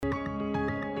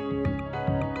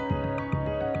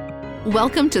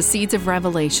Welcome to Seeds of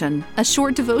Revelation, a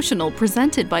short devotional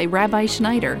presented by Rabbi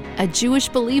Schneider, a Jewish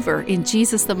believer in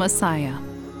Jesus the Messiah.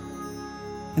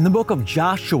 In the book of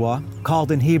Joshua,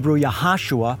 called in Hebrew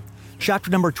Yahashua,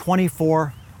 chapter number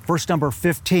 24, verse number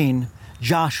 15,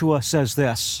 Joshua says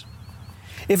this: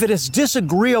 "If it is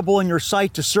disagreeable in your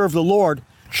sight to serve the Lord,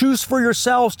 choose for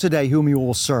yourselves today whom you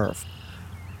will serve.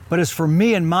 But as for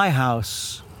me and my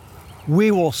house,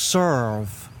 we will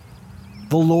serve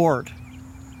the Lord."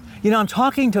 You know, I'm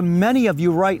talking to many of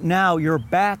you right now, your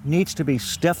back needs to be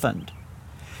stiffened.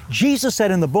 Jesus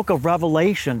said in the book of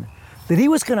Revelation that he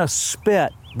was going to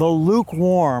spit the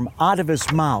lukewarm out of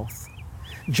his mouth.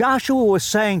 Joshua was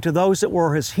saying to those that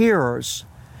were his hearers,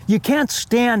 you can't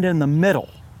stand in the middle.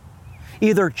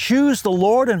 Either choose the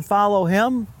Lord and follow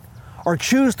him, or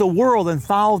choose the world and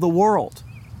follow the world.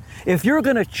 If you're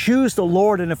going to choose the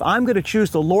Lord, and if I'm going to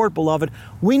choose the Lord, beloved,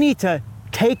 we need to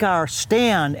take our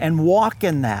stand and walk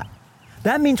in that.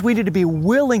 That means we need to be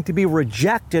willing to be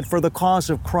rejected for the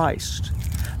cause of Christ.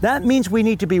 That means we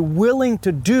need to be willing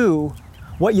to do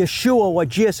what Yeshua, what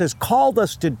Jesus has called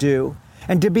us to do,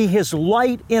 and to be his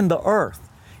light in the earth.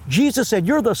 Jesus said,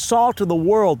 you're the salt of the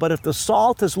world, but if the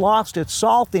salt has lost its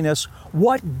saltiness,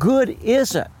 what good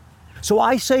is it? So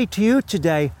I say to you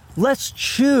today, let's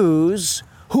choose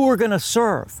who we're going to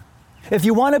serve. If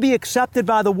you want to be accepted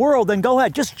by the world, then go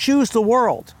ahead, just choose the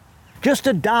world. Just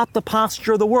adopt the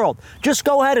posture of the world. Just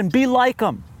go ahead and be like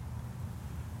them.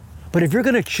 But if you're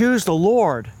going to choose the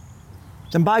Lord,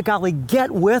 then by golly,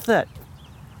 get with it.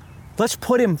 Let's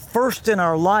put him first in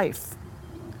our life.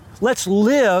 Let's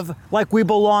live like we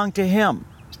belong to him.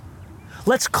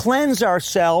 Let's cleanse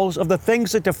ourselves of the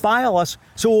things that defile us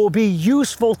so it will be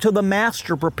useful to the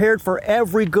Master, prepared for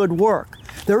every good work.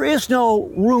 There is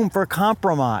no room for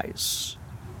compromise.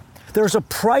 There's a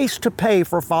price to pay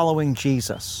for following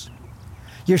Jesus.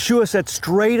 Yeshua said,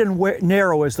 straight and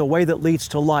narrow is the way that leads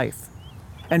to life,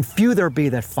 and few there be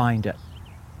that find it.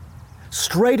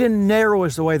 Straight and narrow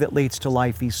is the way that leads to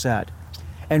life, he said,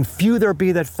 and few there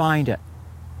be that find it.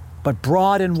 But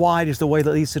broad and wide is the way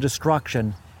that leads to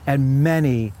destruction, and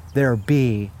many there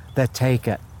be that take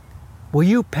it. Will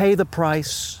you pay the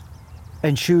price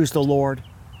and choose the Lord?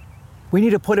 We need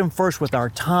to put him first with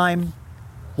our time,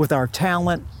 with our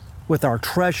talent, with our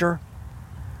treasure.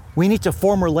 We need to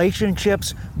form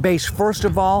relationships based, first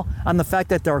of all, on the fact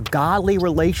that they're godly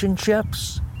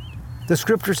relationships. The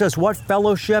scripture says, what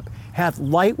fellowship hath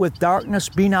light with darkness?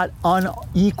 Be not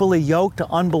unequally yoked to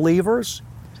unbelievers.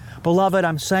 Beloved,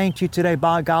 I'm saying to you today,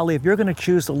 by golly, if you're going to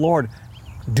choose the Lord,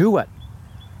 do it.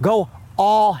 Go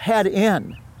all head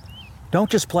in. Don't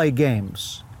just play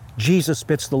games. Jesus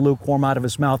spits the lukewarm out of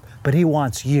his mouth, but he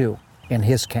wants you in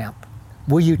his camp.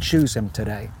 Will you choose him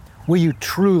today? Will you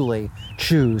truly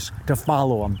choose to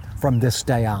follow him from this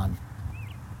day on?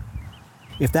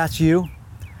 If that's you,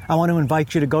 I want to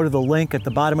invite you to go to the link at the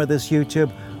bottom of this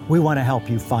YouTube. We want to help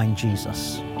you find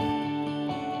Jesus.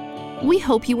 We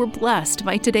hope you were blessed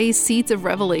by today's Seeds of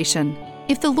Revelation.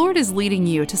 If the Lord is leading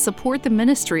you to support the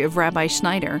ministry of Rabbi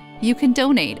Schneider, you can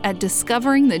donate at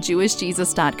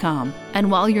discoveringthejewishjesus.com.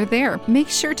 And while you're there, make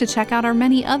sure to check out our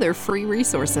many other free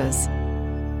resources.